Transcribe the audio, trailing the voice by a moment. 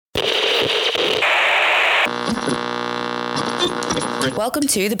Welcome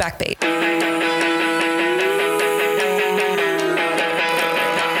to The Backbeat.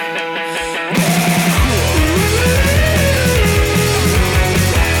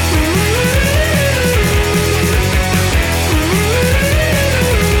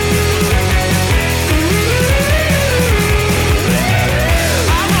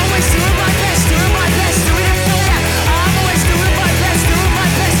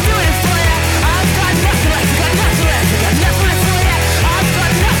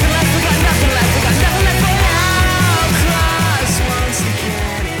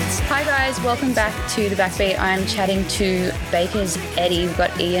 Welcome back to The Backbeat. I'm chatting to Bakers Eddy. We've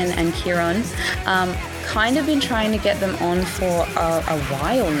got Ian and Ciarran. Kind of been trying to get them on for a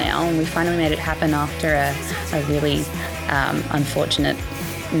while now, and we finally made it happen after a really unfortunate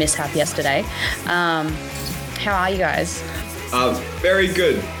mishap yesterday. How are you guys? Very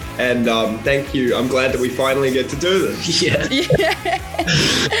good. And thank you. I'm glad that we finally get to do this.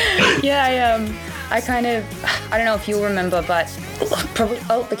 Yeah. I kind of, I don't know if you'll remember, but probably,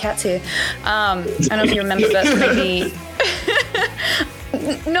 the cat's here. I don't know if you remember, but maybe,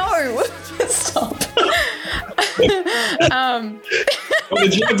 no, stop.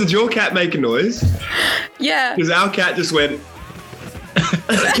 Did your cat make a noise? Yeah. Because our cat just went.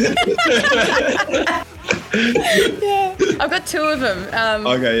 Yeah, I've got two of them.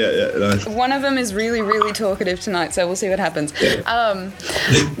 Okay, nice. One of them is really, really talkative tonight, so we'll see what happens. I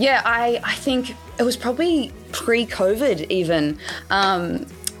think it was probably pre-COVID even.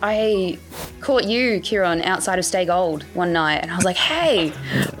 I caught you, Ciarran, outside of Stay Gold one night, and I was like, hey,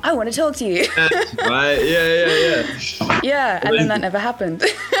 I want to talk to you. Right, yeah. Yeah, and then that never happened.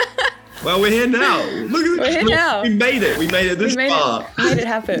 Well, we're here now. Look at We're here now. We made it. We made it this far. We made it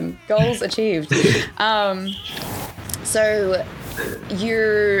happen. Goals achieved. So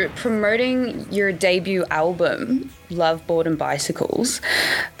you're promoting your debut album, Love Boredom Bicycles.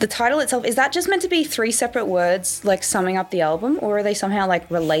 The title itself, is that just meant to be three separate words, like summing up the album, or are they somehow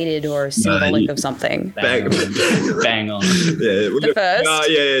like related or symbolic of something? Bang on. Yeah. The first?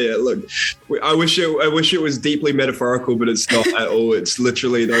 Yeah. Look, I wish it was deeply metaphorical, but it's not at all. It's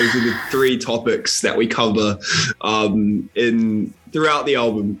literally, those are the three topics that we cover throughout the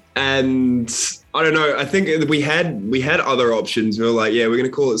album. And I don't know. I think we had other options. We were like, we're going to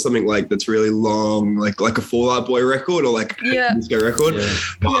call it something like that's really long, like a Fall Out Boy record or like a disco record. Yeah.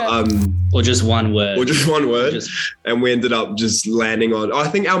 But, or just one word. And we ended up just landing on, I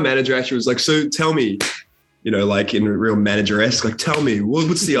think our manager actually was like, so tell me, like in a real manager-esque, like, tell me,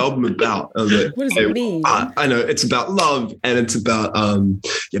 what's the album about? I was like, what does it mean? I know it's about love and it's about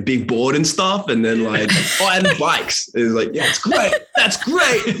being bored and stuff, and then like and bikes. It's like, it's great. That's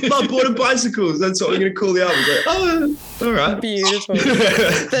great. Love Boredom Bicycles. That's what we're gonna call the album. Like, all right. Beautiful.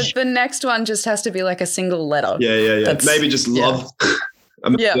 the next one just has to be like a single letter. Yeah. Maybe just love.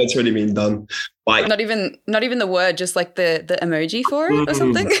 That's already been done. Bike. Not even the word, just like the emoji for it or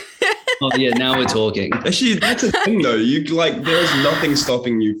something. Oh yeah, now we're talking. Actually, that's a thing though. There's nothing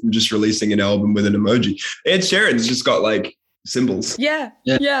stopping you from just releasing an album with an emoji. Ed Sheeran's just got like symbols. Yeah,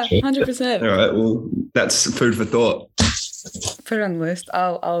 100%. All right, well, that's food for thought. Put it on the list.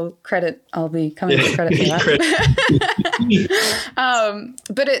 I'll be coming to credit for that.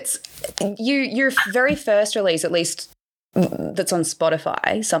 But it's your very first release, at least that's on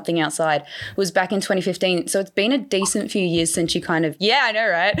Spotify, Something Outside, was back in 2015. So it's been a decent few years since you kind of, I know,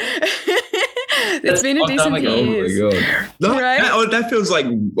 right? It's been a decent few years. Oh my God. No, right? That feels like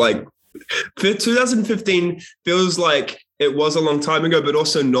 2015 feels like it was a long time ago, but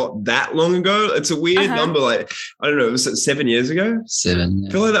also not that long ago. It's a weird number. Like, I don't know, it was 7 years ago? 7.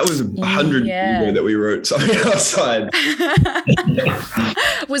 I feel like that was 100 years ago that we wrote Something Outside.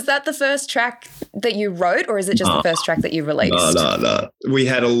 Was that the first track that you wrote, or is it just the first track that you released? No. We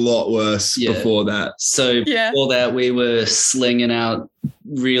had a lot worse before that. So before that, we were slinging out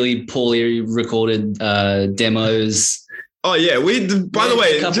really poorly recorded demos. Oh, yeah. By the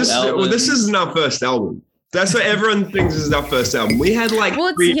way, this isn't our first album. That's what everyone thinks is our first album. We had like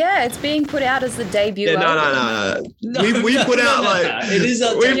it's being put out as the debut album. No. We put out like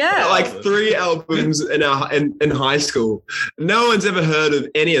 3 albums in high school. No one's ever heard of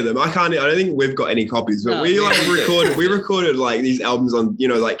any of them. I don't think we've got any copies, but we recorded like these albums on,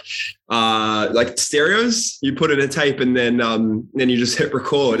 like stereos. You put in a tape and then you just hit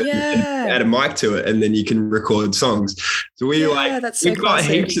record and add a mic to it, and then you can record songs. So we've got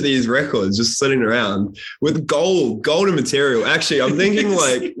heaps of these records just sitting around with golden material. Actually, I'm thinking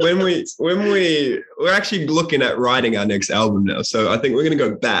like when we're actually looking at writing our next album now. So I think we're going to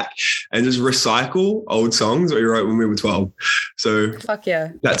go back and just recycle old songs that we wrote when we were 12. So fuck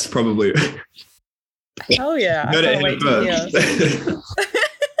yeah. That's probably Hell yeah. I can't wait to hear.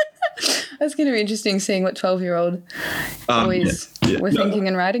 That's going to be interesting seeing what 12-year-old boys were thinking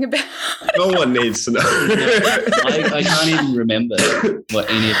and writing about. No one needs to know. I can't even remember what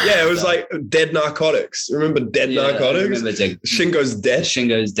any of it. Yeah, it was like Dead Narcotics. Remember Dead Narcotics? I remember Shingo's Death.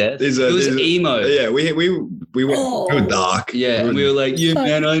 Shingo's Death. It was emo. Yeah, we were dark. Yeah, and we were like,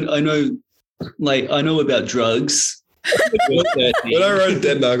 man, I know about drugs. When I wrote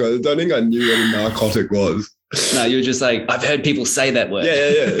Dead Narcotics, I don't think I knew what a narcotic was. No, you were just like, I've heard people say that word. Yeah.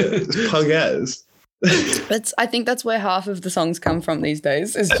 It's punk ass. I think that's where half of the songs come from these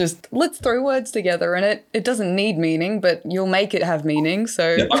days. Is just let's throw words together, and it doesn't need meaning, but you'll make it have meaning.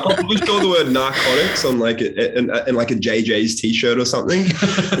 So I probably saw the word narcotics on like in like a JJ's t-shirt or something.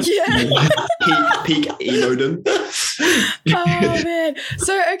 Yeah, peak emodom. Oh man.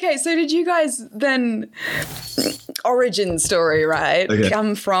 So did you guys then origin story, right? Okay.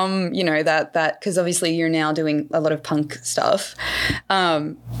 Come from that because obviously you're now doing a lot of punk stuff.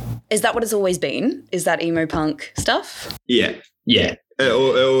 Is that what it's always been? Is that emo punk stuff? Yeah. It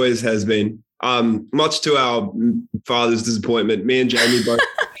always has been. Much to our father's disappointment, me and Jamie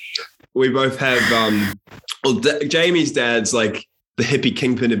both have. Jamie's dad's like the hippie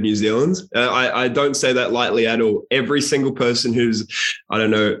kingpin of New Zealand. I don't say that lightly at all. Every single person who's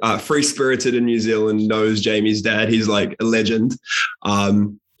free spirited in New Zealand knows Jamie's dad. He's like a legend.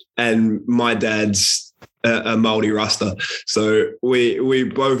 And my dad's a Māori Rasta. So we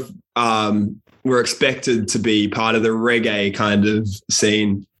both were expected to be part of the reggae kind of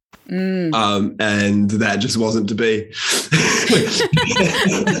scene. And that just wasn't to be.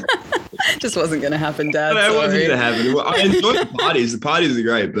 Just wasn't going to happen, Dad. It wasn't going to happen. I enjoy the parties. The parties are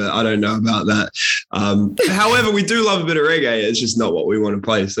great, but I don't know about that. However, we do love a bit of reggae. It's just not what we want to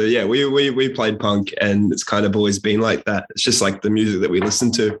play. So yeah, we played punk, and it's kind of always been like that. It's just like the music that we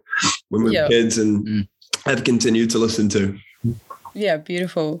listened to when we were kids and have continued to listen to. Yeah,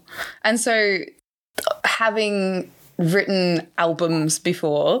 beautiful. And so having written albums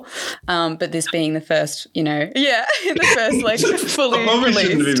before, but this being the first, the first like fully released.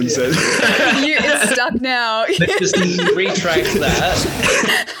 Shouldn't have even said. It's stuck now. Let's just retract that.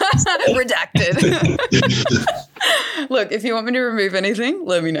 Redacted. Look, if you want me to remove anything,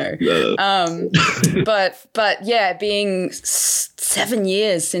 let me know. But yeah, being 7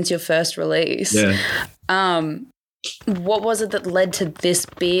 years since your first release. Yeah. What was it that led to this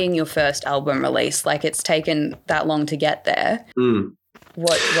being your first album release? Like, it's taken that long to get there.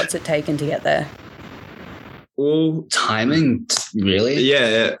 What's it taken to get there? Well, timing, really.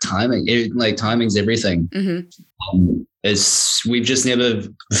 Yeah. Timing. Timing's everything. Mm-hmm. We've just never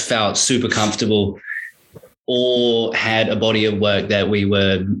felt super comfortable or had a body of work that we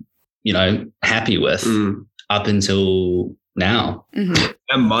were, happy with up until now. Mm-hmm.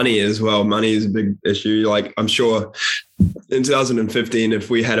 And money as well. Money is a big issue. Like, I'm sure in 2015, if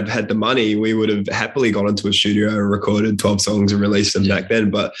we had the money, we would have happily gone into a studio and recorded 12 songs and released them back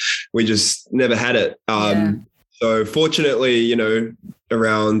then, but we just never had it. So fortunately,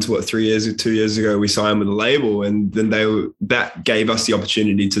 around 2 years ago, we signed with a label, and then that gave us the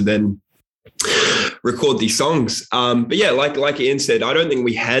opportunity to then record these songs. But yeah, like Ian said, I don't think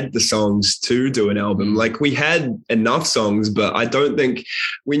we had the songs to do an album. Like, we had enough songs, but I don't think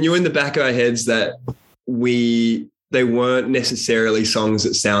we knew in the back of our heads that they weren't necessarily songs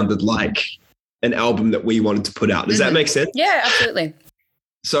that sounded like an album that we wanted to put out. Does that make sense? Yeah, absolutely.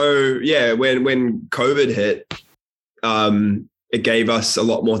 So yeah, when COVID hit, it gave us a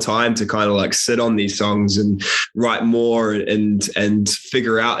lot more time to kind of like sit on these songs and write more and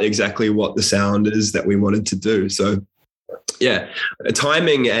figure out exactly what the sound is that we wanted to do. So yeah,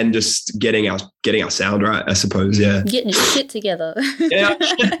 timing and just getting our sound right, I suppose. Yeah. Getting your shit together. Yeah.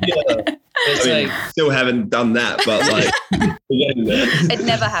 Still haven't done that, but like it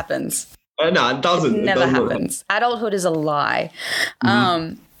never happens. No, it doesn't. It never happens. Adulthood is a lie.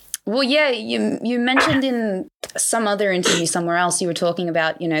 Well, yeah, you mentioned in some other interview somewhere else, you were talking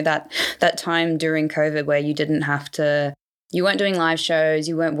about, that time during COVID where you weren't doing live shows,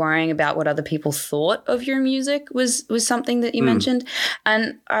 you weren't worrying about what other people thought of your music was something that you mentioned.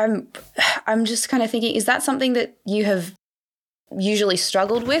 And I'm just kind of thinking, is that something that you have usually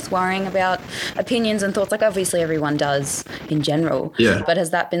struggled with, worrying about opinions and thoughts? Like, obviously everyone does in general. Yeah. But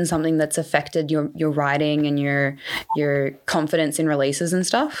has that been something that's affected your writing and your confidence in releases and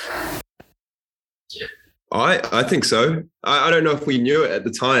stuff? I think so. I don't know if we knew it at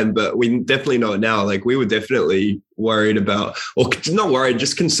the time, but we definitely know it now. Like, we were definitely worried about, or not worried,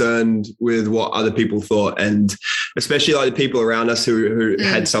 just concerned with what other people thought, and especially like the people around us who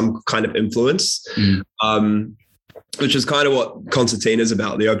had some kind of influence. which is kind of what Concertina's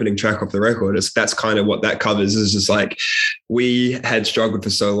about, the opening track off the record. That's kind of what that covers, is just like, we had struggled for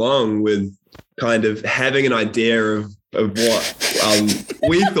so long with kind of having an idea of what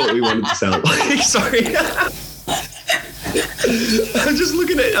we thought we wanted to sound like. Sorry. I'm just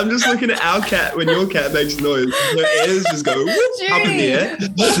looking at our cat when your cat makes noise. Her ears just go whoop, up in the air.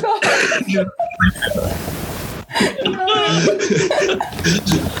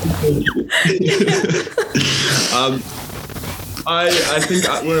 I think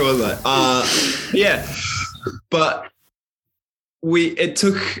where was I? Yeah, but it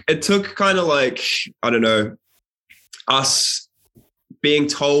took kind of like, I don't know, us being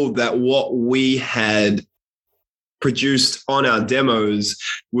told that what we had produced on our demos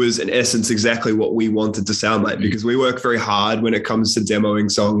was in essence exactly what we wanted to sound like, because we work very hard when it comes to demoing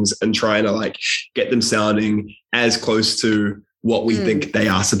songs and trying to like get them sounding as close to what we think they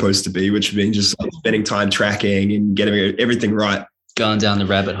are supposed to be, which means just like spending time tracking and getting everything right. Going down the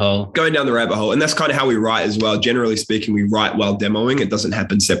rabbit hole. And that's kind of how we write as well. Generally speaking, we write while demoing. It doesn't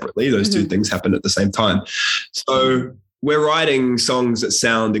happen separately. Those two things happen at the same time. So we're writing songs that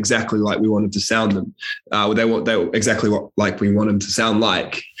sound exactly like we wanted to sound them. They exactly like we want them to sound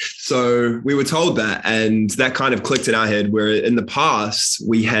like. So we were told that, and that kind of clicked in our head, where in the past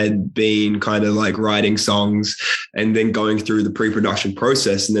we had been kind of like writing songs and then going through the pre-production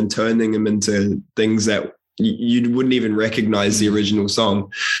process and then turning them into things that you wouldn't even recognize the original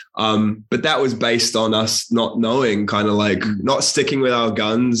song. But that was based on us not knowing, kind of like not sticking with our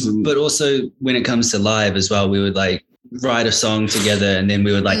guns. But also when it comes to live as well, we would like write a song together and then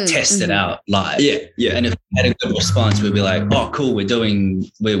we would like test it out live. Yeah. And if we had a good response, we'd be like, oh, cool, we're going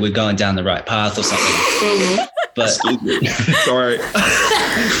down the right path or something. But sorry.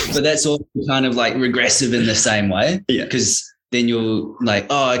 But that's all kind of like regressive in the same way. Yeah. Because then you're like,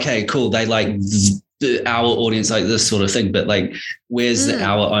 oh, okay, cool. They like our audience like this sort of thing. But like, where's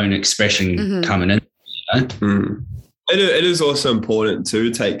our own expression coming in? You know? It is also important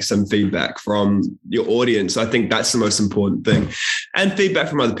to take some feedback from your audience. I think that's the most important thing, and feedback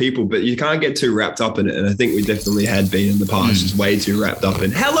from other people, but you can't get too wrapped up in it. And I think we definitely had been in the past, just way too wrapped up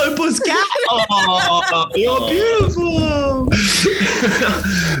in, hello, Pussycat. Oh, you're beautiful.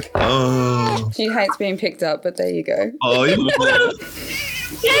 Oh. She hates being picked up, but there you go. Oh, you're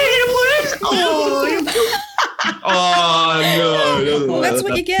oh, no. Well, that's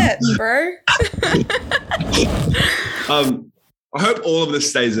what you get, bro. I hope all of this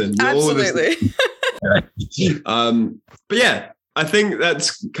stays in. Absolutely. But yeah, I think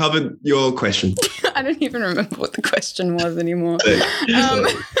that's covered your question. I don't even remember what the question was anymore.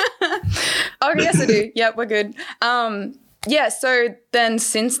 Oh, yes, I do. Yep, we're good. Yeah, so then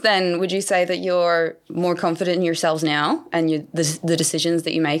since then, would you say that you're more confident in yourselves now and the decisions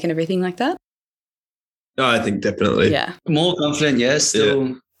that you make and everything like that? No, I think definitely. Yeah. More confident, yes.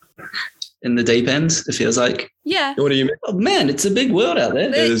 Still in the deep end, it feels like. Yeah. What do you mean? Oh, man, it's a big world out there.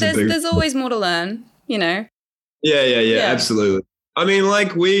 There's always more to learn, you know? Yeah, absolutely. I mean,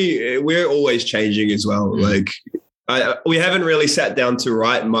 like we're always changing as well. Like we haven't really sat down to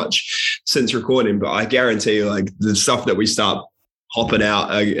write much since recording, but I guarantee you, like the stuff that we start hopping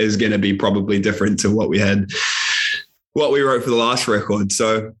out is going to be probably different to what we wrote for the last record.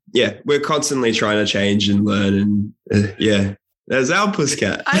 So yeah, we're constantly trying to change and learn, and there's our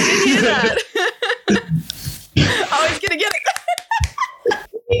Pussycat. I didn't hear that. I was going to get it.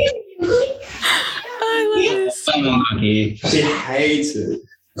 I love this. Someone here. She hates it.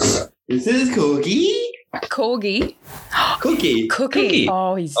 Is this Cookie? Corgi. Cookie.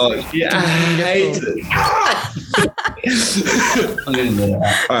 Oh, he's yeah, I hate it. I'm going to do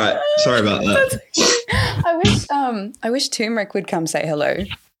that. All right, sorry about that. I wish Turmeric would come say hello.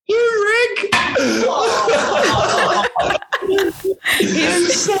 Turmeric!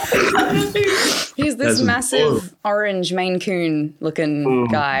 He's this massive orange Maine Coon looking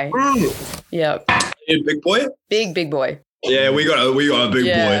guy. Yep. Big boy? Big boy. Yeah, we got a big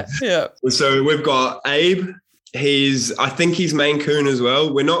boy. Yeah. So we've got Abe. I think he's Maine Coon as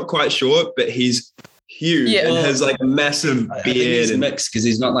well. We're not quite sure, but he's huge and has like a massive beard. I think he's mixed because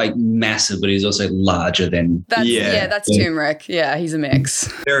he's not like massive, but he's also larger than. That's Turmeric. Yeah, he's a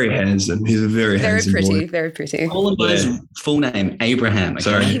mix. Very handsome. He's a very handsome boy. Very pretty. Call him by his full name, Abraham. Okay?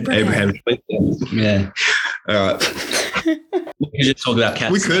 Sorry, Abraham. Yeah. All right. We could just talk about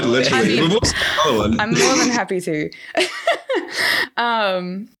cats. We could literally. We've also got another one. I'm more than happy to.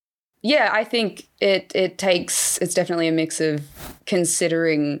 Yeah, I think it's definitely a mix of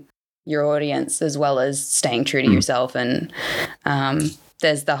considering your audience as well as staying true to yourself. And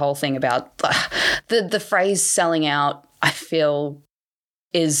there's the whole thing about the phrase selling out, I feel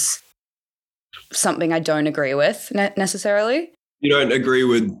is something I don't agree with necessarily. You don't agree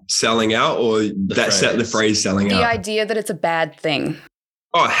with selling out, or the phrase selling out? The idea that it's a bad thing.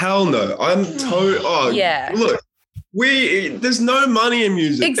 Oh, hell no. Look, there's no money in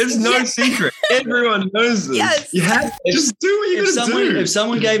music. It's no secret. Everyone knows this. Yes. You have to just do what you gotta do. If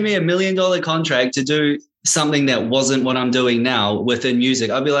someone gave me $1 million contract to do something that wasn't what I'm doing now within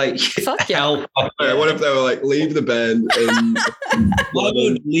music, I'd be like, fuck yeah. What if they were like, leave the band and I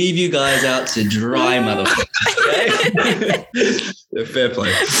would leave you guys out to dry, motherfucker. Yeah, fair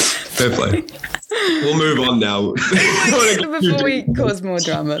play. We'll move on now. Before we cause more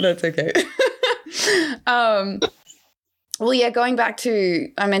drama, that's okay. Well, yeah, going back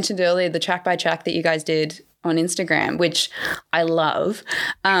to, I mentioned earlier the track by track that you guys did on Instagram, which I love.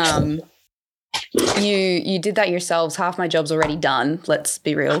 You did that yourselves. Half my job's already done. Let's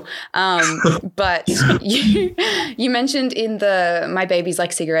be real. But you mentioned in the My Baby's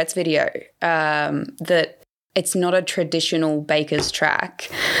Like Cigarettes video that it's not a traditional Bakers track.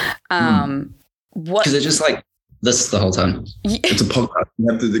 Because it's just like this the whole time. It's a podcast.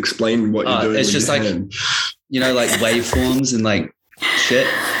 You have to explain what you're doing. It's just like, you know, like waveforms and like shit.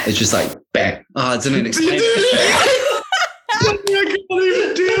 It's just like bang. Oh, it didn't explain. I can't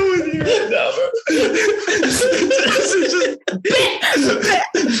even deal with you right now.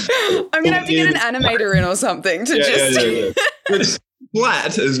 I'm gonna have to get an animator in or something to It's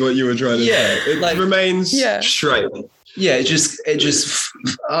flat is what you were trying to say. It remains straight. Yeah, it just.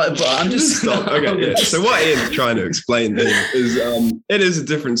 But I'm just stop. Okay. Yeah. So what Ian's trying to explain is it is a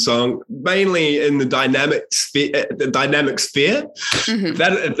different song, mainly in the dynamic sphere. Mm-hmm.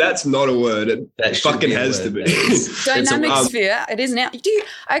 If that's not a word, it fucking has to be. Dynamic sphere. It is now.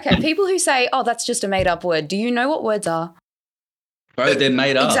 People who say, "Oh, that's just a made up word." Do you know what words are? Bro, they're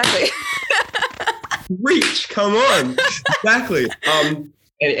made up. Exactly. Reach. Come on. Exactly.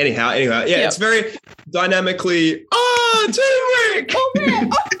 Anyhow, it's very dynamically. Oh, teamwork! Oh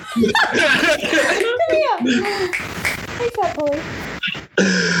man! Come here! Who's that boy?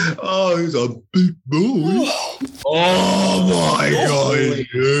 Oh, he's a big boy. Oh my god, he's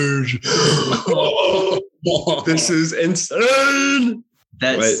huge! This is insane.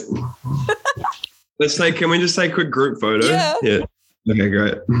 Wait. Can we just take a quick group photo? Yeah. Okay,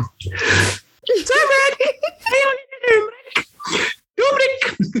 great.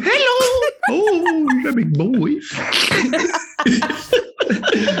 Hello. Oh, you're a big boy.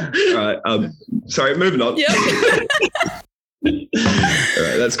 All right. Sorry, moving on. Yep. All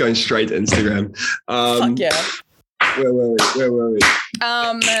right, that's going straight to Instagram. Fuck yeah. Where were we?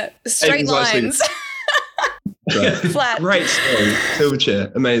 Straight lines. Flat. Great song.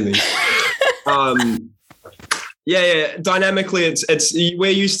 Silverchair. Amazing. Yeah. Dynamically, it's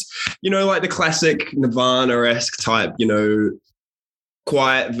we're used, like the classic Nirvana-esque type,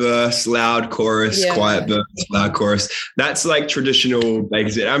 quiet verse, loud chorus, quiet verse, loud chorus. That's like traditional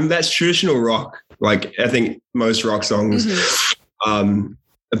Bakers Eddy. That's traditional rock. Like I think most rock songs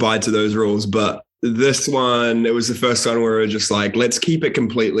abide to those rules, but this one, it was the first one where we were just like, let's keep it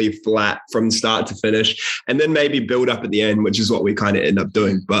completely flat from start to finish, and then maybe build up at the end, which is what we kind of end up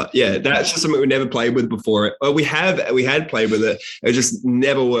doing. But yeah, that's just something we never played with before. Well, we had played with it. It just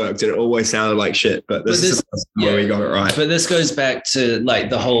never worked, and it always sounded like shit. But this is where we got it right. But this goes back to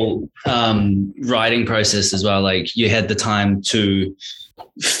like the whole writing process as well. Like you had the time to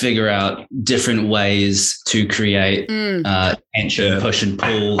figure out different ways to create tension, push and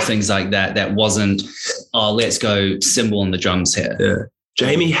pull, things like that. That wasn't, let's go cymbal on the drums here. Yeah.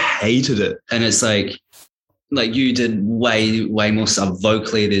 Jamie hated it. And it's like you did way more stuff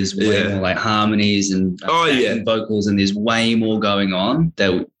vocally. There's way more like harmonies and vocals, and there's way more going on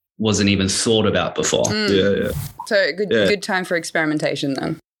that wasn't even thought about before. Yeah. So good time for experimentation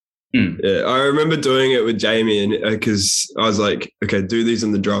then. Yeah, I remember doing it with Jamie, and because I was like, okay, do these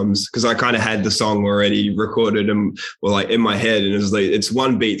on the drums, because I kind of had the song already recorded and like in my head, and it was like it's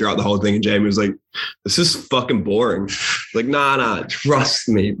one beat throughout the whole thing, and Jamie was like, this is fucking boring. Like, nah, trust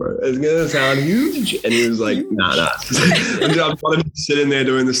me, bro, it's gonna sound huge. And he was like, nah. And I wanted to sit in there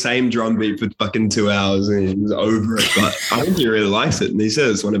doing the same drum beat for fucking 2 hours, and he was over it. But I think he really likes it, and he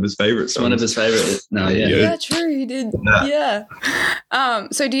says it's one of his favorites. One of his favorites. No, yeah, true, he did. Yeah.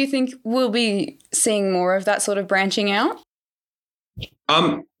 So do you think we'll be seeing more of that sort of branching out?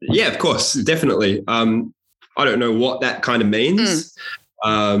 Yeah, of course, definitely. I don't know what that kind of means.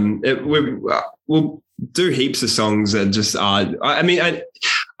 We'll do heaps of songs that just are. I mean, I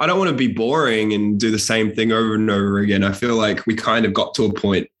don't want to be boring and do the same thing over and over again. I feel like we kind of got to a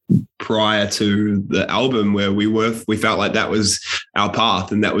point prior to the album where we felt like that was our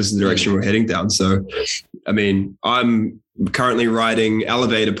path and that was the direction we're heading down. So, I mean, I'm currently writing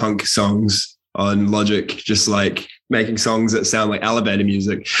elevator punk songs on Logic, just like making songs that sound like elevator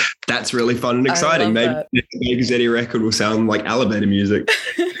music. That's really fun and exciting. Maybe the Bakers Eddy record will sound like elevator music.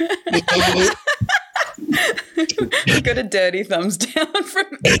 You got a dirty thumbs down from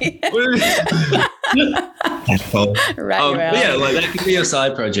me. Right, yeah, like that could be your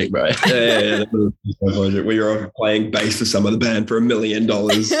side project, bro. Yeah. Side project where you're playing bass for some of the band for $1 million.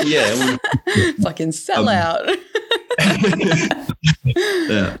 Yeah, fucking sell out.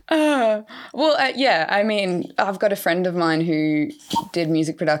 Yeah. Yeah. I mean, I've got a friend of mine who did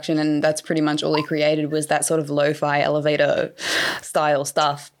music production, and that's pretty much all he created was that sort of lo-fi elevator style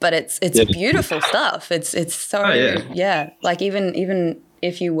stuff. But it's beautiful stuff. It's so like even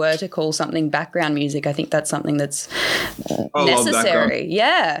if you were to call something background music, I think that's something that's necessary.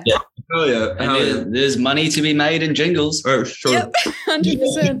 Yeah. Oh yeah. And there's money to be made in jingles. Oh, sure. Yep,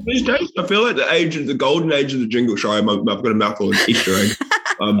 100%. These days, I feel like the golden age of the jingle. Sorry, I've got a mouthful of Easter egg.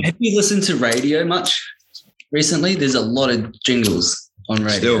 Have you listened to radio much recently? There's a lot of jingles on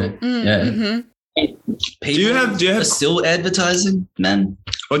radio. Still. Yeah. Mm-hmm. People do you have still advertising, man?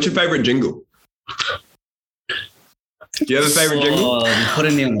 What's your favorite jingle? Do you have a favorite jingle?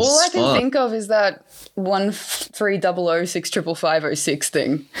 Putting me on the All spot. I can think of is that 1300-65506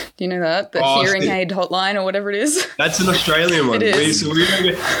 thing. Do you know that? The hearing aid hotline or whatever it is. That's an Australian one. It is. We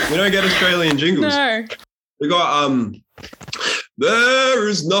don't get Australian jingles. No. We got there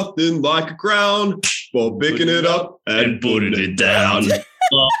is nothing like a crown for picking it up and putting it down. You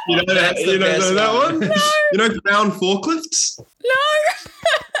know that one? No. You know crown forklifts? No.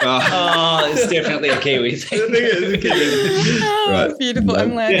 It's definitely a Kiwi thing. Right. Beautiful.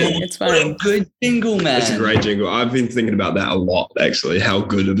 I'm learning. It's fun. What a good jingle, man. It's a great jingle. I've been thinking about that a lot, actually, how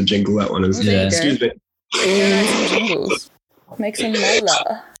good of a jingle that one is. Yeah. Excuse me. Jingles. Make some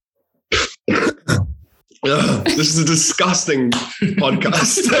mola. This is a disgusting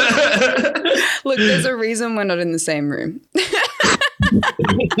podcast. Look, there's a reason we're not in the same room.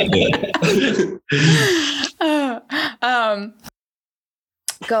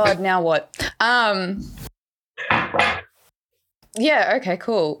 God, now what? Yeah, okay,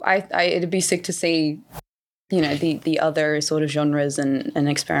 cool. It'd be sick to see, the other sort of genres and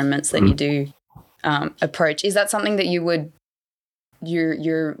experiments that you do approach. Is that something that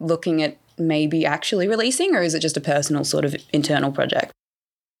you're looking at maybe actually releasing, or is it just a personal sort of internal project?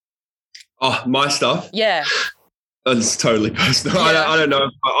 Oh, my stuff? Yeah. It's totally personal. Yeah. I don't know.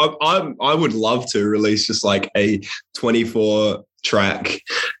 I would love to release just like a 24-track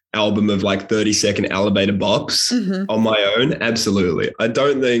album of like 30-second elevator bops on my own. Absolutely. I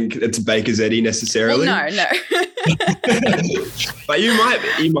don't think it's Bakers Eddy necessarily. Well, no. But you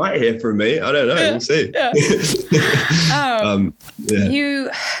might hear from me. I don't know. We'll see. Yeah.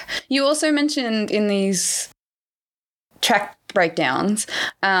 You also mentioned in these track breakdowns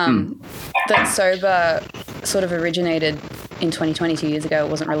that Sober sort of originated in 2020, 2 years ago. It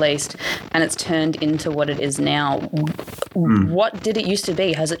wasn't released, and it's turned into what it is now. What did it used to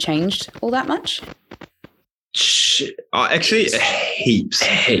be? Has it changed all that much? Actually, heaps.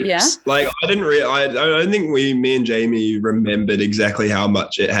 Yeah. Like I don't think me and Jamie remembered exactly how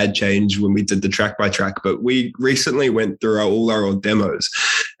much it had changed when we did the track by track, but we recently went through all our old demos,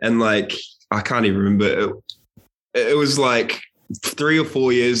 and like I can't even remember. It was like 3 or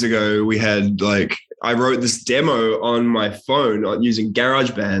 4 years ago. We had I wrote this demo on my phone using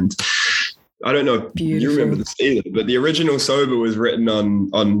GarageBand. I don't know if you remember this either, but the original Sober was written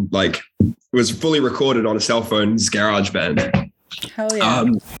on it was fully recorded on a cell phone's GarageBand. Hell yeah.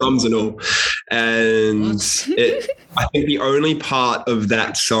 Drums and all. And I think the only part of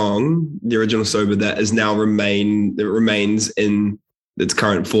that song, the original Sober, that remains in its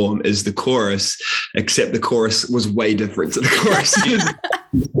current form is the chorus, except the chorus was way different to the chorus.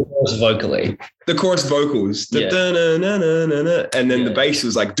 Vocally. The chorus vocals. Yeah. And then the bass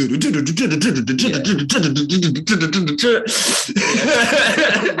was like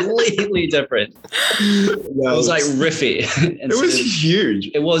completely different. It was like riffy. It was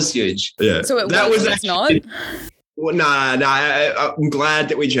huge. It was huge. Yeah. So it's not? Well, I'm glad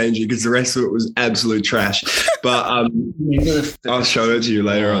that we changed it because the rest of it was absolute trash. But I'll show it to you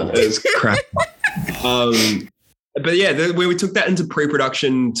later on. It was crap. But yeah, we took that into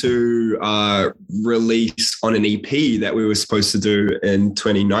pre-production to release on an EP that we were supposed to do in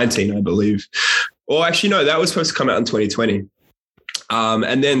 2019, I believe. Or actually, no, that was supposed to come out in 2020.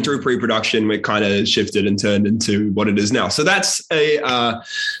 And then through pre-production, we kind of shifted and turned into what it is now. So that's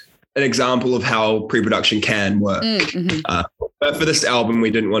an example of how pre-production can work. But for this album,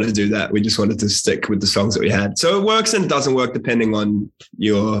 we didn't want to do that. We just wanted to stick with the songs that we had. So it works and it doesn't work depending on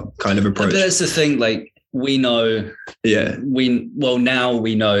your kind of approach. But that's the thing, like we know. Yeah. Now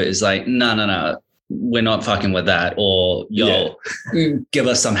we know is like, no. We're not fucking with that, or give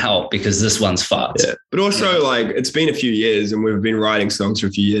us some help because this one's fucked. Yeah. But also like it's been a few years and we've been writing songs for a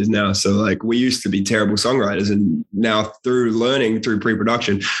few years now. So like we used to be terrible songwriters, and now through learning, through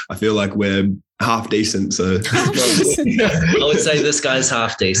pre-production, I feel like we're half decent. So I would say this guy's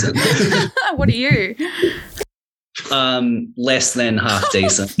half decent. What are you? Less than half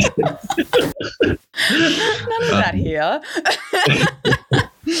decent. None of that here.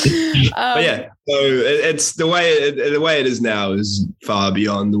 But yeah, so it's the way it is now is far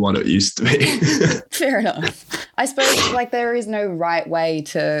beyond the one it used to be. Fair enough. I suppose like there is no right way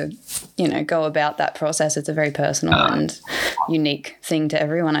to, go about that process. It's a very personal and unique thing to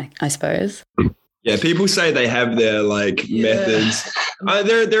everyone, I suppose. Yeah, people say they have their like methods.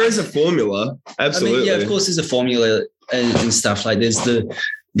 There is a formula, absolutely. I mean, of course, there's a formula and stuff. Like there's the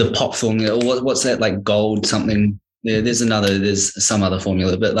pop formula, or what's that, like gold something. There's some other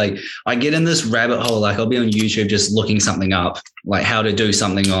formula, but like I get in this rabbit hole. Like I'll be on YouTube just looking something up, like how to do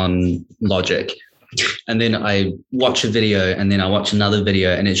something on Logic. And then I watch a video and then I watch another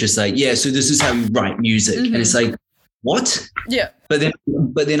video and it's just like, so this is how you write music. Mm-hmm. And it's like, what? Yeah. But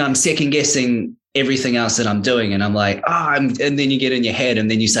then I'm second guessing everything else that I'm doing. And I'm like, and then you get in your head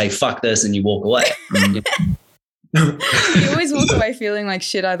and then you say, fuck this, and you walk away. You always walk away feeling like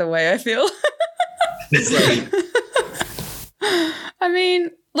shit either way, I feel. It's like, I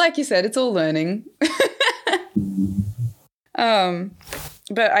mean, like you said, it's all learning.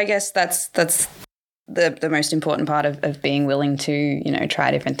 But I guess that's the most important part of being willing to, try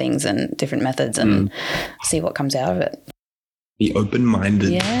different things and different methods and see what comes out of it. Be open-minded.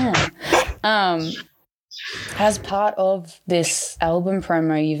 Yeah. As part of this album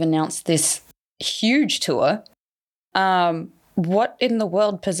promo, you've announced this huge tour. What in the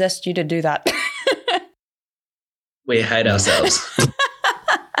world possessed you to do that? We hate ourselves.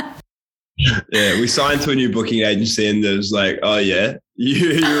 Yeah, we signed to a new booking agency and there's like, oh yeah,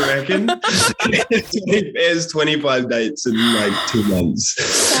 you reckon? There's 25 dates in like 2 months.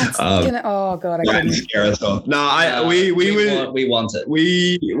 Oh God, I couldn't scare us off. No, we want it.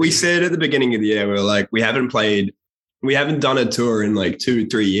 We said at the beginning of the year, we were like, we haven't done a tour in like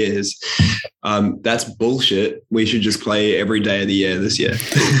 2-3 years. That's bullshit. We should just play every day of the year this year.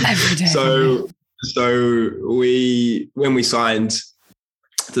 Every day. So when we signed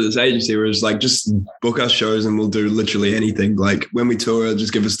to this agency, we was like, just book us shows and we'll do literally anything. Like when we tour,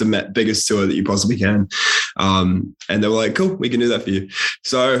 just give us the biggest tour that you possibly can. And they were like, cool, we can do that for you.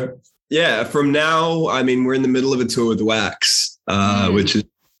 So yeah, from now, I mean, we're in the middle of a tour with Wax, which is,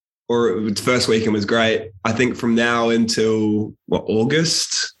 or the first weekend was great. I think from now until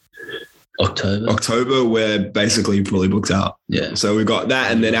October, we're basically fully booked out. Yeah. So we've got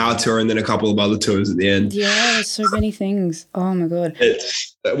that and then our tour and then a couple of other tours at the end. Yeah, there's so many things. Oh my God.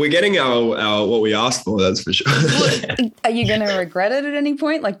 We're getting our what we asked for, that's for sure. Are you going to regret it at any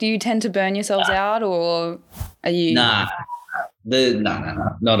point? Like, do you tend to burn yourselves out, or are you? Nah.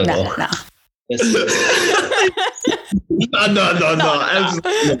 Not at all. Nah. No.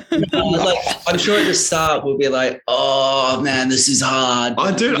 Like, I'm sure at the start we'll be like, oh man, this is hard.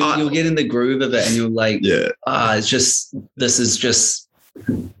 You'll get in the groove of it and you're like, this is just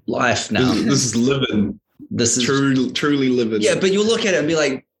life now. This is living. This is truly living. Yeah, but you'll look at it and be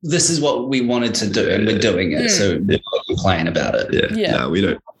like, this is what we wanted to do and we're doing it. So we're not complaining about it. Yeah. No, we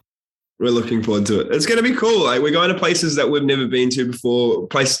don't. We're looking forward to it. It's going to be cool. Like we're going to places that we've never been to before,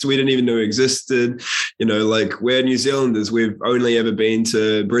 places we didn't even know existed. Like we're New Zealanders. We've only ever been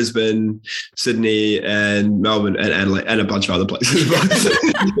to Brisbane, Sydney, and Melbourne, and Adelaide, and a bunch of other places. But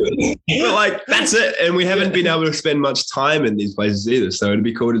like that's it. And we haven't been able to spend much time in these places either. So it'd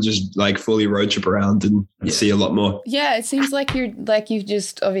be cool to just like fully road trip around and see a lot more. Yeah, it seems like you've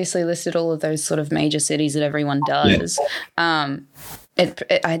just obviously listed all of those sort of major cities that everyone does. Yeah.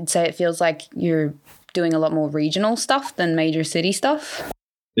 I'd say it feels like you're doing a lot more regional stuff than major city stuff.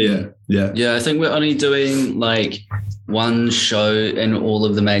 Yeah. I think we're only doing like one show in all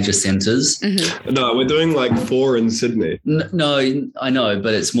of the major centres. Mm-hmm. No, we're doing like 4 in Sydney. No, I know,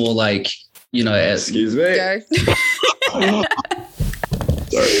 but it's more like, excuse me.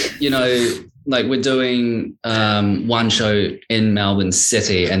 Sorry. Like we're doing one show in Melbourne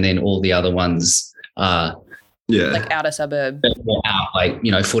City and then all the other ones are like outer suburb.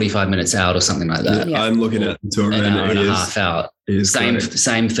 Out, 45 minutes out or something like that. Yeah. I'm looking at the tour an hour and a half out.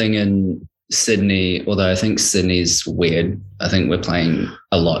 Same thing in Sydney, although I think Sydney's weird. I think we're playing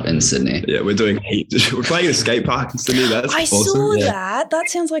a lot in Sydney. Yeah, we're doing heaps. We're playing a skate park in Sydney. That's awesome. Saw that. That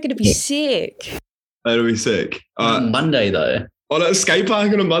sounds like it'd be sick. That'll be sick. Monday though. On a skate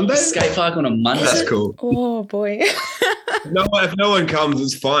park on a Monday? Skate park on a Monday. That's cool. Oh, boy. If no one comes,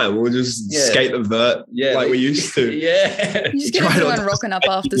 it's fine. We'll just skate the vert like we used to. Yeah. You just get everyone rocking up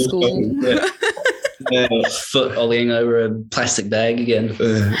after school. Foot ollieing over a plastic bag again.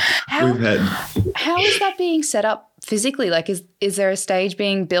 How is that being set up physically? Like, is there a stage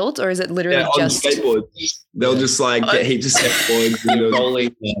being built, or is it literally just on skateboards? They'll just like get heaps of skateboards,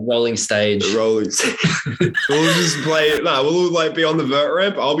 rolling stage. We'll just play. We'll like be on the vert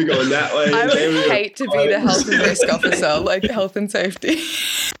ramp. I'll be going that way. I would hate to be the health and risk officer, like health and safety.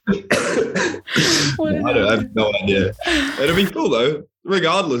 I have no idea. It'll be cool though.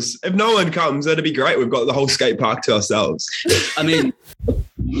 Regardless, if no one comes, that'd be great. We've got the whole skate park to ourselves. I mean,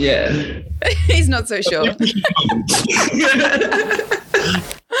 yeah. He's not so sure.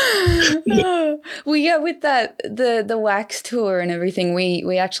 Well, yeah, with that the wax tour and everything,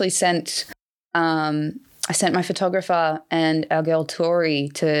 we actually sent I sent my photographer and our girl Tori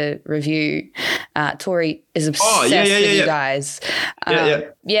to review. Tori is obsessed with you guys.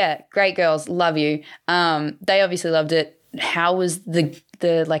 Yeah, great girls, love you. They obviously loved it. How was the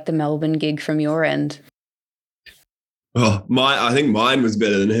Melbourne gig from your end? Oh, I think mine was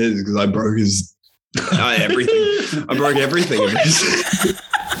better than his because I broke everything. I broke everything of his.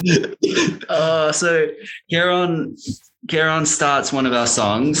 So Ciarran starts one of our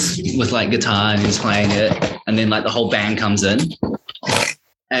songs with like guitar and he's playing it, and then like the whole band comes in,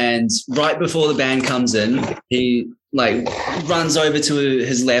 and right before the band comes in, he like runs over to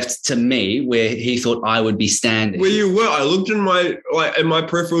his left to me where he thought I would be standing. Where you were. I looked in my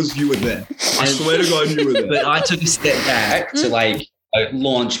peripherals, you were there. I swear to God you were there. But I took a step back to like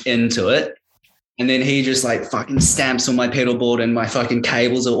launch into it. And then he just like fucking stamps on my pedal board and my fucking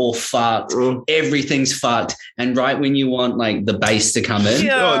cables are all fucked. Everything's fucked. And right when you want like the bass to come in.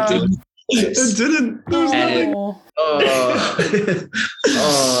 Yeah. It didn't.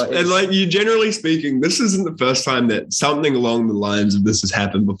 And like you, generally speaking, this isn't the first time that something along the lines of this has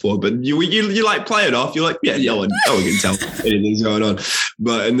happened before. But you like play it off. You're like, no one can tell anything's going on.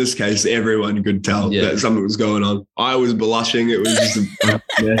 But in this case, everyone could tell that something was going on. I was blushing. It was just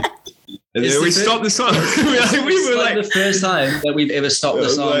and then we stopped the song. we were like the first time that we've ever stopped the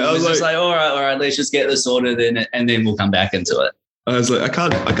song. I was just like, all right, let's just get this sorted and then we'll come back into it. I was like,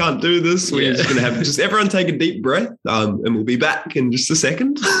 I can't do this. We're just gonna have everyone take a deep breath, and we'll be back in just a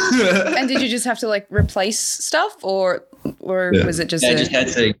second. And did you just have to like replace stuff, or was it just? I just had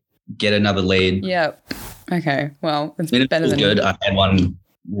to get another lead. Yeah. Okay. Well, it's better than good. I had one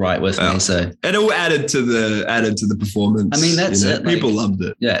right with me, so it all added to the performance. I mean, that's it. People loved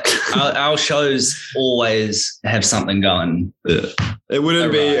it. Yeah, our shows always have something going. Yeah. It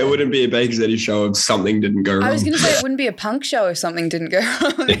wouldn't be a Bakers Eddy show if something didn't go wrong. I was going to say it wouldn't be a punk show if something didn't go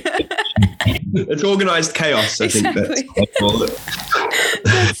wrong. It's organised chaos. I think that's what I call it.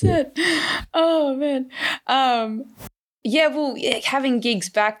 That's it. Oh man. Yeah. Well, having gigs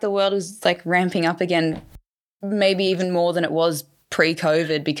back, the world is like ramping up again. Maybe even more than it was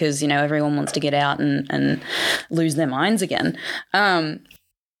pre-COVID because everyone wants to get out and lose their minds again.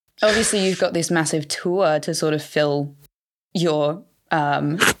 Obviously, you've got this massive tour to sort of fill your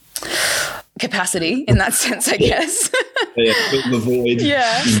capacity in that sense, I guess. Fill the void.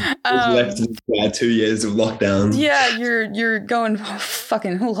 Yeah. Left in 2 years of lockdown. Yeah, you're going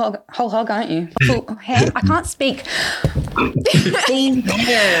fucking whole hog, aren't you? Full hair. I can't speak. Full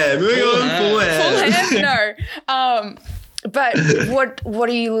hair. Moving on. Full hair. Full hair. No. But what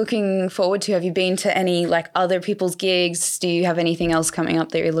are you looking forward to? Have you been to any like other people's gigs? Do you have anything else coming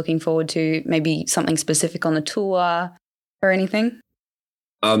up that you're looking forward to? Maybe something specific on the tour or anything?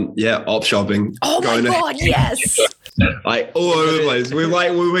 Op shopping. Oh my God, yes. Like all over the place.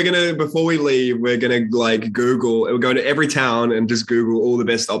 We're gonna, before we leave, we're gonna like Google. We're going to every town and just Google all the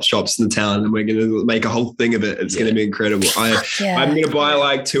best op shops in the town, and we're gonna make a whole thing of it. It's gonna be incredible. I'm gonna buy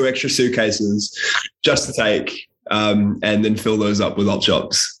like 2 extra suitcases just to take. And then fill those up with op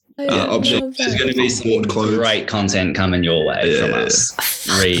shops. There's going to be some great content coming your way from us.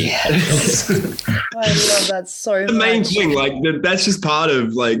 I love that so much. The main thing, like that's just part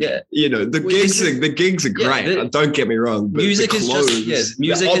of like the gigs are great. Don't get me wrong. But music is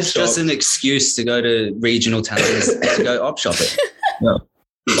just an excuse to go to regional towns to go op shopping. Yeah.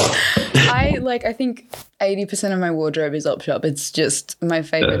 I think 80% of my wardrobe is op shop. It's just my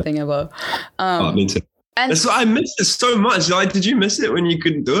favorite thing ever. Me too. And I missed it so much. Like, did you miss it when you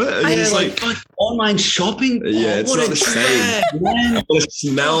couldn't do it? It's like online shopping. Yeah, it's not the same. I want to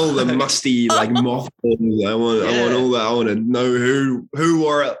smell the musty like mothballs. I want all that. I want to know who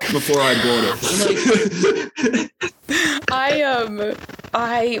wore it before I bought it.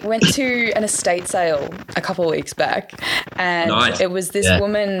 I went to an estate sale a couple of weeks back, and it was this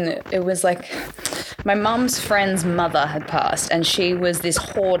woman. It was like my mum's friend's mother had passed, and she was this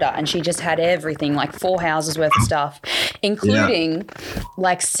hoarder, and she just had everything, like 4 houses worth of stuff, including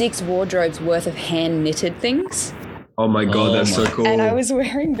like 6 wardrobes worth of hand knitted things. Oh my God, that's so cool. And I was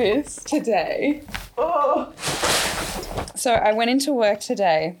wearing this today. Oh. So I went into work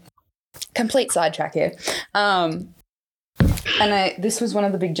today. Complete sidetrack here. And this was one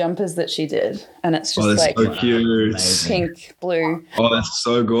of the big jumpers that she did. And it's just like so cute. Pink, blue. Oh, that's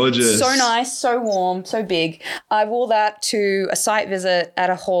so gorgeous. So nice, so warm, so big. I wore that to a site visit at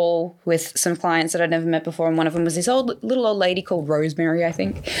a hall with some clients that I'd never met before. And one of them was this little old lady called Rosemary, I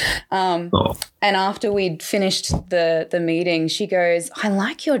think. And after we'd finished the meeting, she goes, "I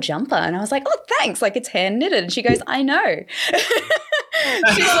like your jumper." And I was like, "Oh, thanks. Like, it's hand knitted." And she goes, "I know."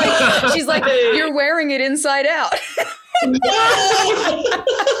 she's like, "You're wearing it inside out."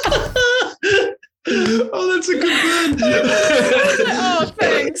 Oh, that's a good one. Oh,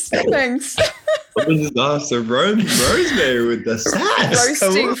 thanks. What was this? Oh, so Rosemary with the sass.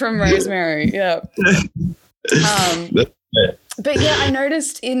 Roasting from Rosemary, yeah. But yeah, I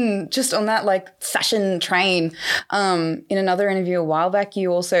noticed just on that like fashion train, in another interview a while back,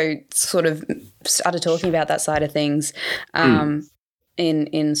 you also sort of started talking about that side of things.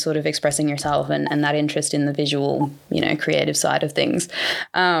 In sort of expressing yourself and that interest in the visual, creative side of things.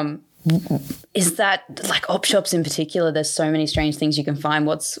 Is that like op shops in particular? There's so many strange things you can find.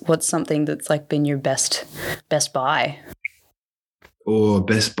 What's something that's like been your best buy? Oh,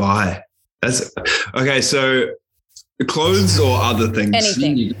 best buy. That's okay. So clothes or other things?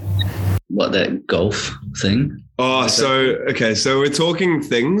 Anything. What, that golf thing? Oh, so we're talking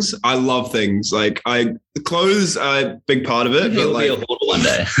things. I love things. Like clothes are a big part of it. You'll but be a hoarder one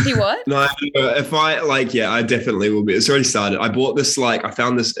day. You what? No, if I definitely will be. It's already started. I bought this, I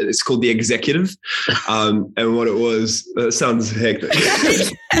found this, it's called the Executive. And what it was, it sounds hectic.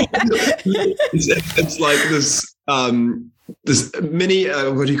 it's like this mini,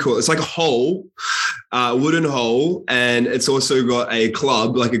 what do you call it? It's like a hole, wooden hole, and it's also got a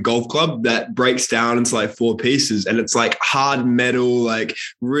club, like a golf club, that breaks down into like 4 pieces, and it's like hard metal, like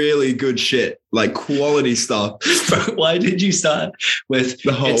really good shit, like quality stuff. Why did you start with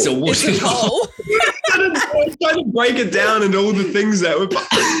the hole? It's a wooden hole. I'm trying to break it down and all the things that were.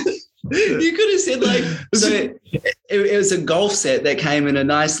 You could have said it was a golf set that came in a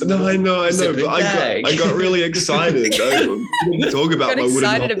nice. No, I know, but I got really excited. I didn't talk about my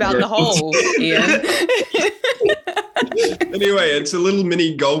excited about the hole, Ian. Anyway, it's a little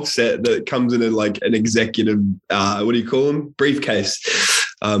mini golf set that comes in an executive. What do you call them? Briefcase.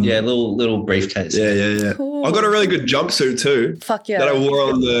 Little briefcase. Yeah. Cool. I got a really good jumpsuit too. Fuck yeah. That I wore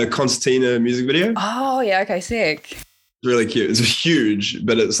on the Concertina music video. Oh yeah, okay, sick. Really cute. It's huge,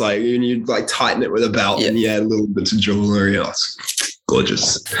 but it's like you tighten it with a belt and you add little bits of jewelry. Oh, it's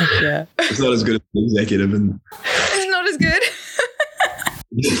gorgeous. Yeah. It's not as good as the Executive. It's not as good.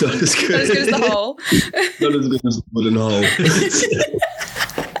 It's not as good. Not as good as the hole. Not as good as the wooden hole.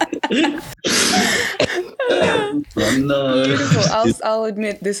 Oh, no. Beautiful. I'll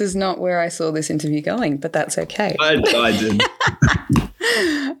admit this is not where I saw this interview going, but that's okay. I did.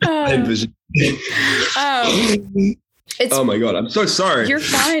 I envisioned. Oh my God, I'm so sorry. You're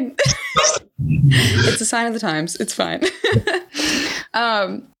fine. It's a sign of the times. It's fine.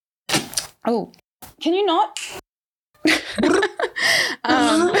 Oh, can you not?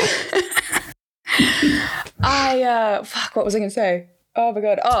 What was I going to say? Oh my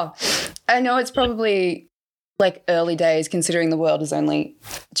God. Oh, I know it's probably like early days considering the world is only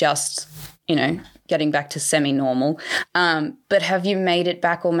just, getting back to semi-normal. But have you made it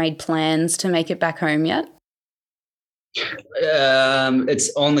back or made plans to make it back home yet?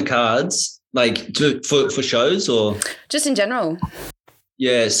 It's on the cards, for shows or just in general.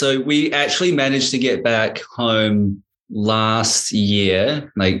 Yeah, so we actually managed to get back home last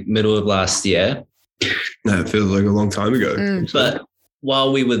year, middle of last year. No, it feels like a long time ago. But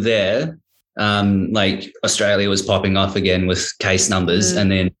while we were there, Australia was popping off again with case numbers,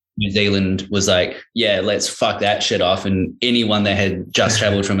 and then New Zealand was like, yeah, let's fuck that shit off. And anyone that had just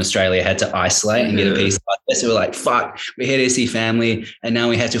traveled from Australia had to isolate and get a piece of it. So we're like, fuck, we're here to see family. And now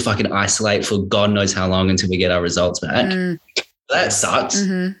we have to fucking isolate for God knows how long until we get our results back. That sucks.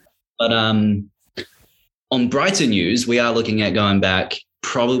 But on brighter news, we are looking at going back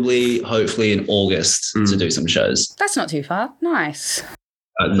hopefully in August to do some shows. That's not too far. Nice.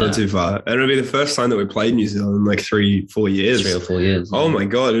 Not too far. And it'll be the first time that we played New Zealand in 3-4 years. 3 or 4 years. Oh my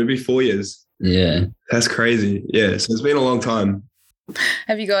God, it'll be 4 years. Yeah. That's crazy. Yeah. So it's been a long time.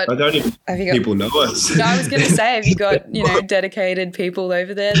 Have you got? I don't even. People know us. No, I was going to say, have you got dedicated people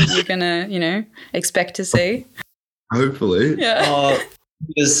over there that you're going to expect to see? Hopefully. Yeah.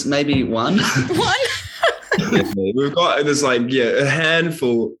 There's maybe one. One. We've got a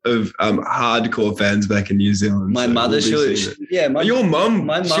handful of hardcore fans back in New Zealand. My mother, your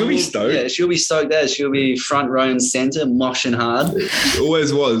mum, she'll be stoked. Yeah, she'll be stoked there. She'll be front row and centre, moshing hard.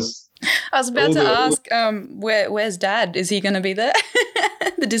 Always was. I was about to ask, where's Dad? Is he going to be there?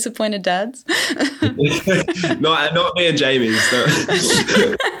 The disappointed dads. Not me and Jamie's.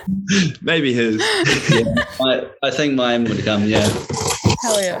 No. Maybe his. Yeah, I think mine would come. Yeah.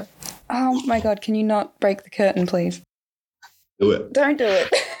 Hell yeah. Oh my God, can you not break the curtain, please? Do it. Don't do it.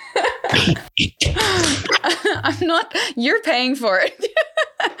 I'm not, you're paying for it.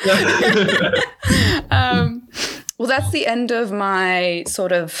 Well, that's the end of my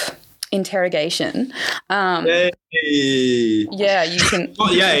sort of interrogation. Yay. Yeah, you can.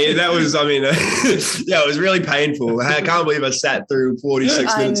 Oh, yeah, that was, it was really painful. I can't believe I sat through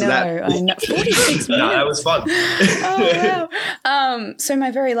 46 minutes of that. I know. 46 minutes. No, it was fun. Oh, wow. So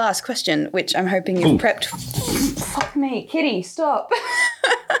my very last question, which I'm hoping you've prepped. Fuck me, Kitty, stop.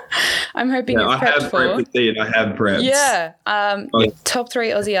 I'm hoping you've prepped for. I have prepped. Yeah. Top 3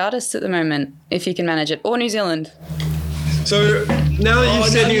 Aussie artists at the moment, if you can manage it, or New Zealand. So now that you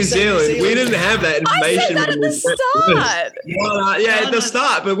said New Zealand, we didn't have that information. I said that at the start. At the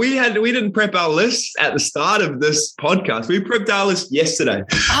start, but we didn't prep our list at the start of this podcast. We prepped our list yesterday.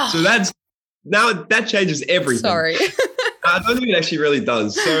 So that changes everything. Sorry. I don't think it actually really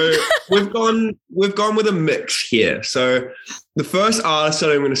does. So we've gone with a mix here. So the first artist that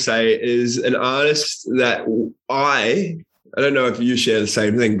I'm going to say is an artist that I don't know if you share the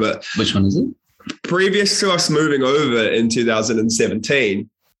same thing, but which one is it? Previous to us moving over in 2017,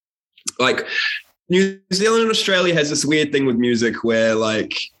 like New Zealand and Australia has this weird thing with music where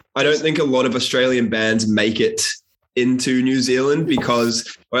like I don't think a lot of Australian bands make it into New Zealand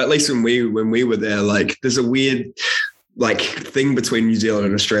because, or at least when we were there, like there's a weird like thing between New Zealand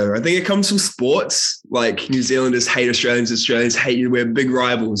and Australia. I think it comes from sports. Like New Zealanders hate Australians, Australians hate you. We're big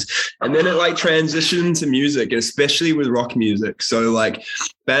rivals. And then it like transitioned to music, and especially with rock music. So like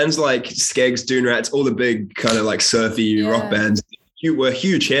bands like Skeggs, Dune Rats, all the big kind of like surfy rock bands were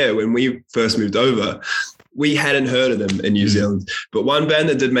huge here when we first moved over. We hadn't heard of them in New Zealand. But one band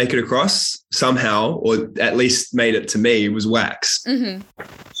that did make it across somehow, or at least made it to me, was Wax. Mm-hmm.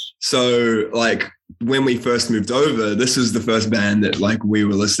 So like when we first moved over, this was the first band that like we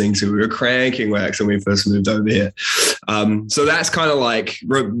were listening to. We were cranking Wax when we first moved over here. So that's kind of like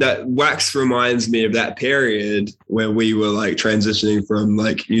that. Wax reminds me of that period where we were like transitioning from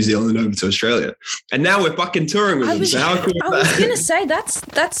like New Zealand over to Australia, and now we're fucking touring with them. So how cool is that? I was gonna say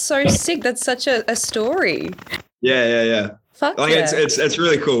that's so sick. That's such a story. Yeah. Fuck like yeah. it's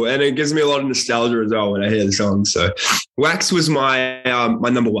really cool, and it gives me a lot of nostalgia as well when I hear the song. So Wax was my my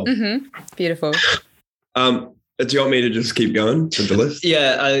number one. Mm-hmm. Beautiful. Do you want me to just keep going with the list?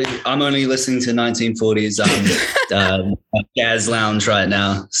 Yeah, I'm only listening to 1940s jazz lounge right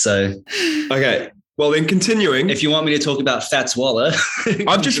now. So, okay. Well, then continuing. If you want me to talk about Fats Waller,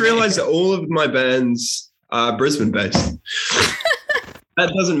 I've just realised that all of my bands are Brisbane based.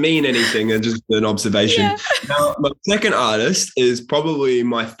 That doesn't mean anything. It's just an observation. Yeah. Now, my second artist is probably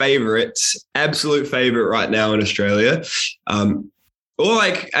my favorite, absolute favorite right now in Australia. Or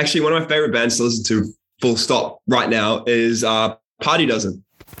like actually one of my favorite bands to listen to, full stop, right now is Party Dozen.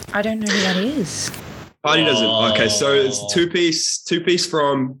 I don't know who that is. Party Dozen. Okay, so it's two piece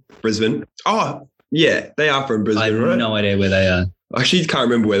from Brisbane. Oh, yeah, they are from Brisbane, right? I have no idea where they are. I actually can't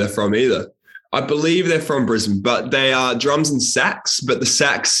remember where they're from either. I believe they're from Brisbane, but they are drums and sax, but the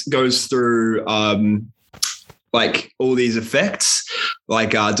sax goes through like all these effects,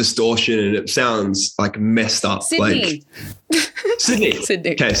 like distortion, and it sounds like messed up. Sydney. Like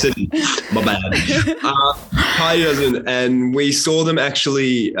Sydney. Okay, Sydney. My bad. Party Dozen, and we saw them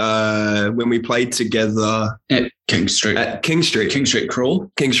actually when we played together at King Street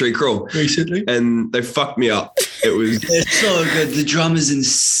Crawl recently, and they fucked me up. They're so good. The drum is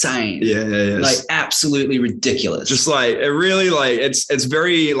insane. Yeah. Like absolutely ridiculous. Just like it really like it's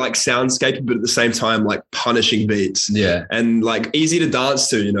very like soundscape, but at the same time like punishing beats. Yeah. And like easy to dance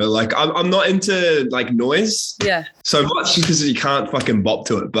to, you know. Like I'm not into like noise. Yeah. So much because you can't fucking bop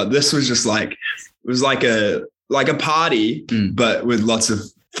to it. But this was just like it was like a party, but with lots of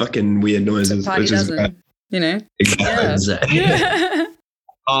fucking weird noises. Party Dozen, you know. Exactly. Yeah.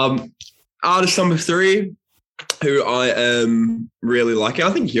 Artist number 3, who I am really liking.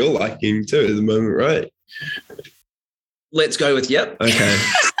 I think you're liking too at the moment, right? Let's go with yep. Okay.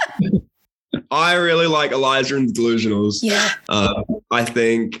 I really like Elijah and the Delusionals. Yeah. I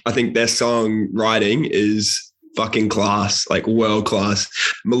think their songwriting is fucking class, like world class.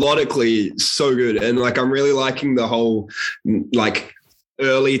 Melodically, so good. And like, I'm really liking the whole like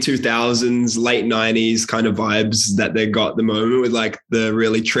early 2000s, late 90s kind of vibes that they got at the moment, with like the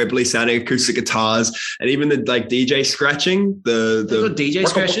really trebly sounding acoustic guitars and even the like DJ scratching. The DJ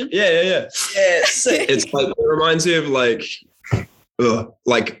scratching? Yeah. It's like, it reminds me of like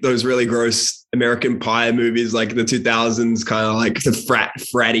those really gross American Pie movies, like the 2000s kind of like the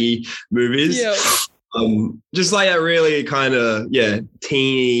fratty movies. Yeah. Just like a really kind of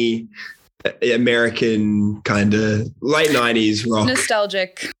teeny American kind of late 90s rock.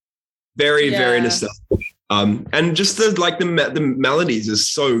 Nostalgic. Very nostalgic. And just the melodies are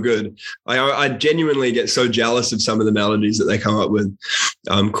so good. I genuinely get so jealous of some of the melodies that they come up with.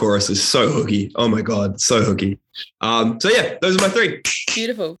 Chorus is so hooky. Oh my God, so hooky. So yeah, those are my 3.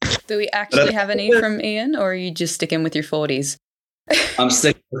 Beautiful. Do we actually have any from Ian, or are you just sticking with your 40s? I'm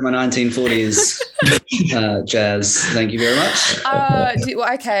sticking with my 1940s jazz. Thank you very much.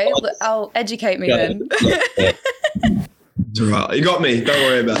 Okay, I'll educate me then. It's all right. You got me. Don't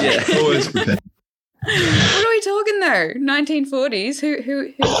worry about it. Always prepared. What are we talking though? 1940s?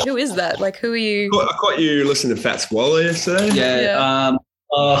 Who is that? Like, who are you? I caught you listening to Fat Squallow yesterday. Yeah.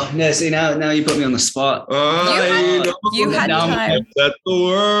 No, see, now you put me on the spot. You had time. Set the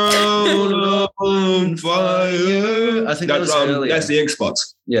world on fire. I think that was earlier. That's the Ink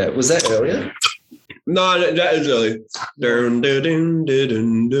Spots. Yeah, was that earlier? No, that is early.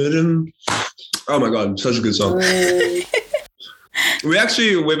 Oh my God, such a good song. we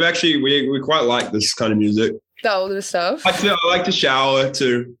quite like this kind of music. The older stuff. I like to shower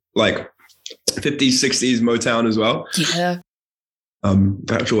to like 50s, 60s Motown as well. Yeah.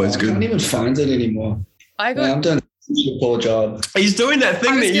 That's always good. I can't even find it anymore. I'm doing a poor job. He's doing that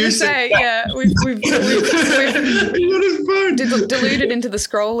thing that you say. Yeah, we've diluted into the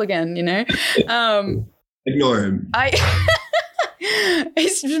scroll again. You know. Ignore him.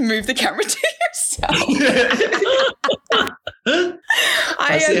 Just move the camera to yourself.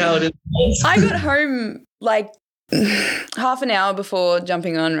 I see how it is. I got home like half an hour before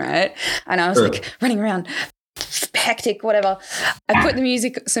jumping on, right? And I was like running around, hectic, whatever. I put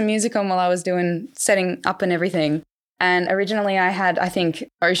some music on while I was setting up and everything. And originally I had, I think,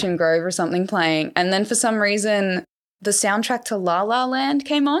 Ocean Grove or something playing. And then for some reason, the soundtrack to La La Land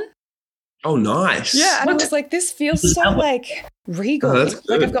came on. Oh, nice. Yeah, and I was like, this feels so like regal.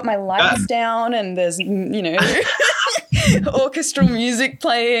 Like I've got my lights down and there's, orchestral music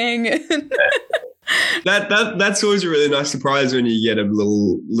playing. That's always a really nice surprise when you get a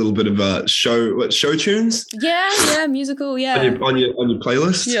little bit of a show tunes. Yeah, musical, yeah. On your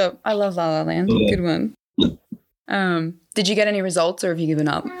playlist. Yeah, I love La La Land. Yeah. Good one. Did you get any results or have you given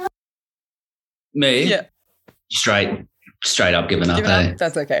up? Me? Yeah. Straight up given up.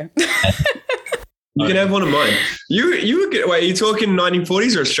 That's okay. You can have one of mine. You were good. Wait, are you talking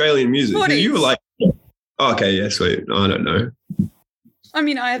 1940s or Australian music? 40s. You were like, oh, okay, yeah, sweet. I don't know. I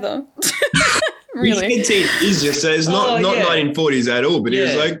mean, either. Really? He said Teen Jesus, so it's not 1940s at all, but he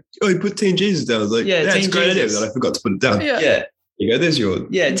was like, oh, he put Teen Jesus down. I was like, that's a great idea, but I forgot to put it down. Yeah. Here you go, there's yours.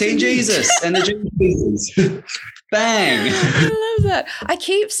 Yeah, Teen Jesus and the Jesus. Bang. I love that. I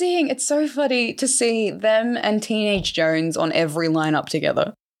keep seeing, it's so funny to see them and Teenage Jones on every lineup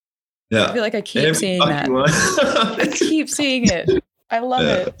together. Yeah. I feel like I keep seeing that. I keep seeing it. I love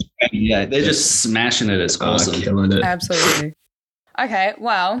it. Yeah, they're just smashing it. It's awesome. Killing it. Absolutely. Okay,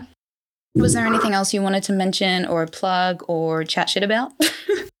 well, was there anything else you wanted to mention or plug or chat shit about?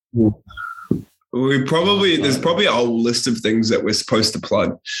 There's probably a whole list of things that we're supposed to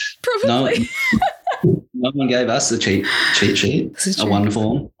plug. Probably. No one gave us a cheat sheet. A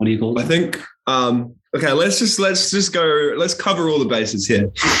wonderful one. What do you call it? I think. Okay, let's just go. Let's cover all the bases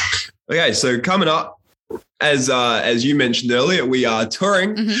here. Okay, so coming up, as you mentioned earlier, we are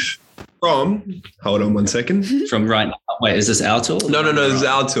touring from. Hold on one second. From right now. Wait, is this our tour? No. This is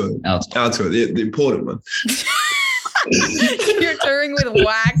our tour. Our tour, the important one. You're touring with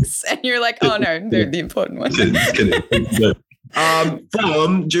Wax, and you're like, oh no, they're the important one. From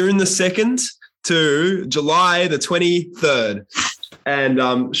June the 2nd to July the 23rd.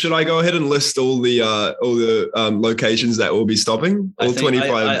 And should I go ahead and list all the locations that will be stopping? All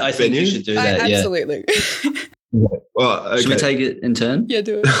 25 venues? I think you should do that, absolutely. Well, okay. Should we take it in turn? Yeah,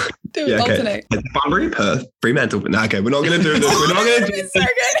 do it. Okay. Alternate. Bunbury, Perth, Fremantle. No, okay, we're not going to do this. We're not going to do it. So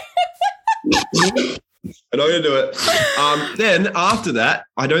good. We're not going to do it. Then after that,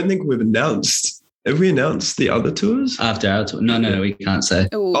 I don't think we've announced. Have we announced the other tours? After our tour? No, we can't say.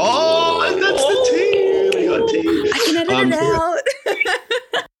 Ooh. Oh, and that's the team. We got team. I can edit it out.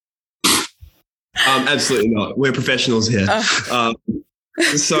 Absolutely not. We're professionals here.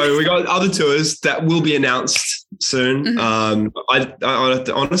 So we got other tours that will be announced soon. Mm-hmm.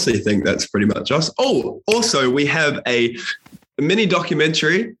 I honestly think that's pretty much us. Oh, also we have a mini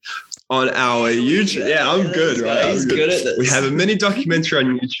documentary on our YouTube. Yeah, I'm good, right? He's good at this. We have a mini documentary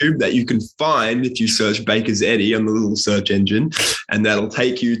on YouTube that you can find if you search Bakers Eddy on the little search engine, and that'll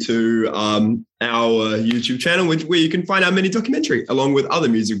take you to our YouTube channel, where you can find our mini documentary along with other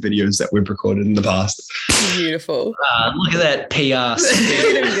music videos that we've recorded in the past. Beautiful. Look at that PR.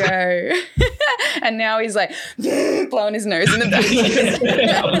 There you go. And now he's like blowing his nose in the back.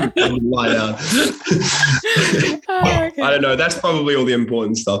 Okay. I don't know. That's probably all the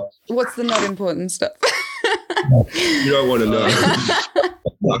important stuff. What's the not important stuff? You don't want to know.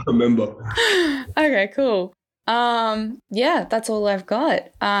 I remember. Okay, cool. Yeah, that's all I've got.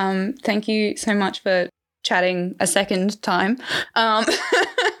 Thank you so much for chatting a second time.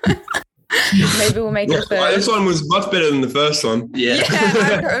 Maybe we'll make it a third. This one was much better than the first one. Yeah,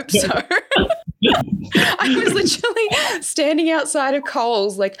 I hope so. I was literally standing outside of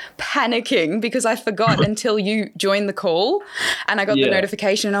Coles, like panicking because I forgot until you joined the call, and I got the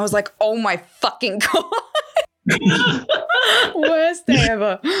notification, and I was like, "Oh my fucking God." Worst day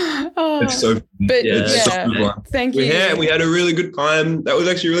ever. Oh. It's so, but thank you. We had a really good time. That was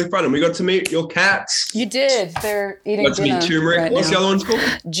actually really fun, and we got to meet your cats. You did. They're eating dinner. Got to meet Turmeric. Right What's now. the other one's called?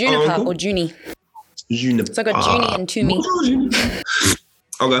 Juniper or Junie. Juniper. So I got Junie and Toomey.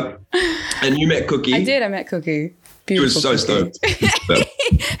 Okay. And you met Cookie. I did. I met Cookie. Beautiful. She was so stoked.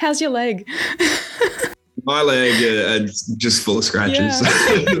 How's your leg? My leg is just full of scratches.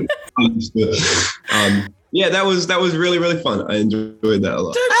 Yeah. That was really, really fun. I enjoyed that a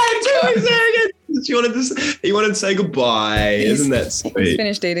lot. He wanted to say goodbye. Isn't that sweet? He's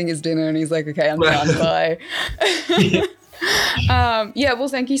finished eating his dinner and he's like, okay, I'm done. Bye. Well,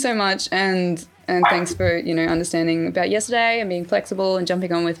 thank you so much. And thanks for, understanding about yesterday and being flexible and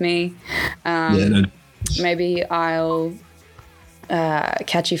jumping on with me. Maybe I'll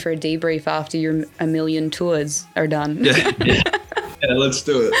catch you for a debrief after your a million tours are done. Yeah, let's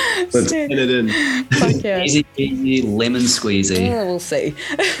do it. Let's pin it in. Fuck yeah. Easy lemon squeezy. Yeah, we'll see.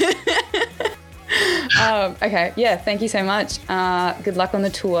 Okay, yeah, thank you so much. Good luck on the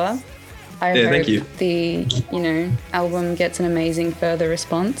tour. I hope thank you. The album gets an amazing further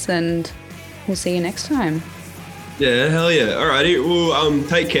response, and we'll see you next time. Yeah, hell yeah. Alrighty, well,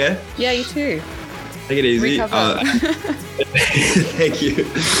 take care. Yeah, you too. Take it easy. Thank you.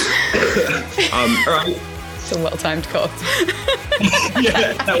 All right. It's a well-timed call.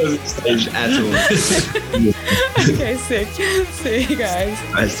 Yeah, that wasn't staged at all. Okay, sick. See you guys.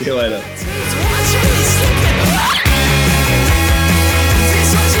 All right, see you later.